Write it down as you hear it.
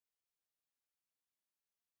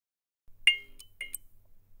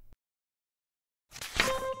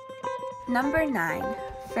Number 9.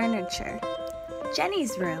 Furniture.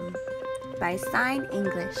 Jenny's Room by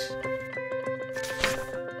English.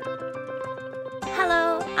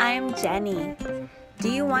 Hello, I'm Jenny. Do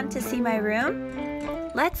you want to see my room?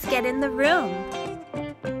 Let's get in the room.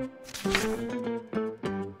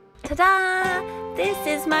 Ta-da! This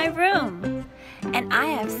is my room. And I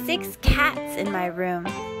have 6 cats in my room.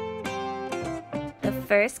 The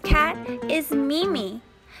first cat is Mimi.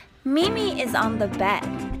 Mimi is on the bed.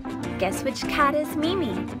 Guess which cat is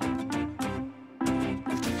Mimi?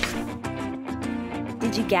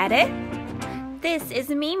 Did you get it? This is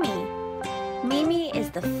Mimi. Mimi is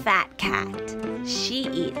the fat cat. She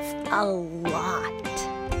eats a lot.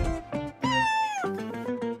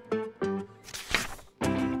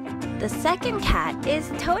 The second cat is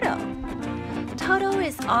Toto. Toto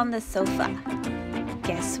is on the sofa.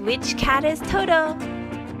 Guess which cat is Toto?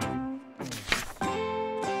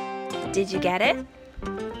 Did you get it?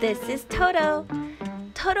 This is Toto.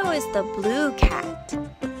 Toto is the blue cat.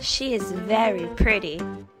 She is very pretty.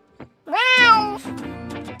 Meow.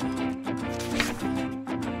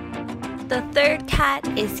 The third cat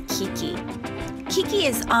is Kiki. Kiki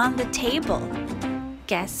is on the table.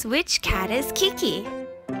 Guess which cat is Kiki?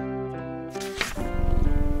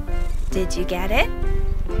 Did you get it?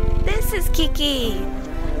 This is Kiki.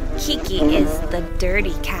 Kiki is the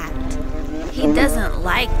dirty cat. He doesn't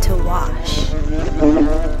like to wash.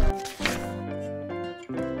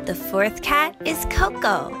 The fourth cat is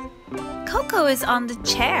Coco. Coco is on the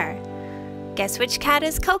chair. Guess which cat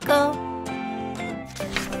is Coco?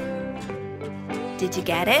 Did you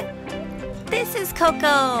get it? This is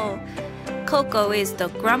Coco. Coco is the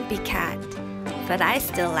grumpy cat, but I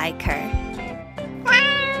still like her.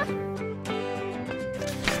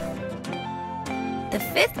 The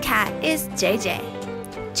fifth cat is JJ.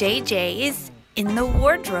 JJ is in the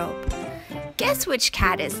wardrobe. Guess which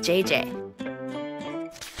cat is JJ?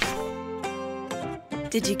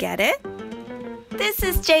 Did you get it? This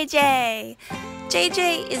is JJ.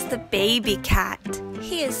 JJ is the baby cat.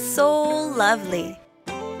 He is so lovely.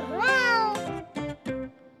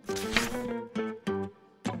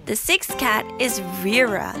 The sixth cat is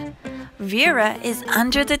Rira. Rira is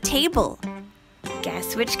under the table.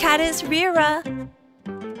 Guess which cat is Rira?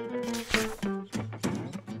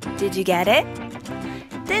 Did you get it?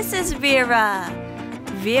 This is Rira.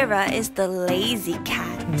 Rira is the lazy cat.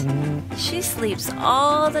 She sleeps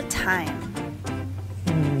all the time.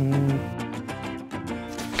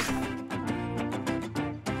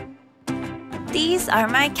 These are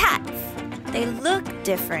my cats. They look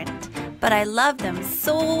different, but I love them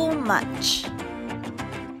so much.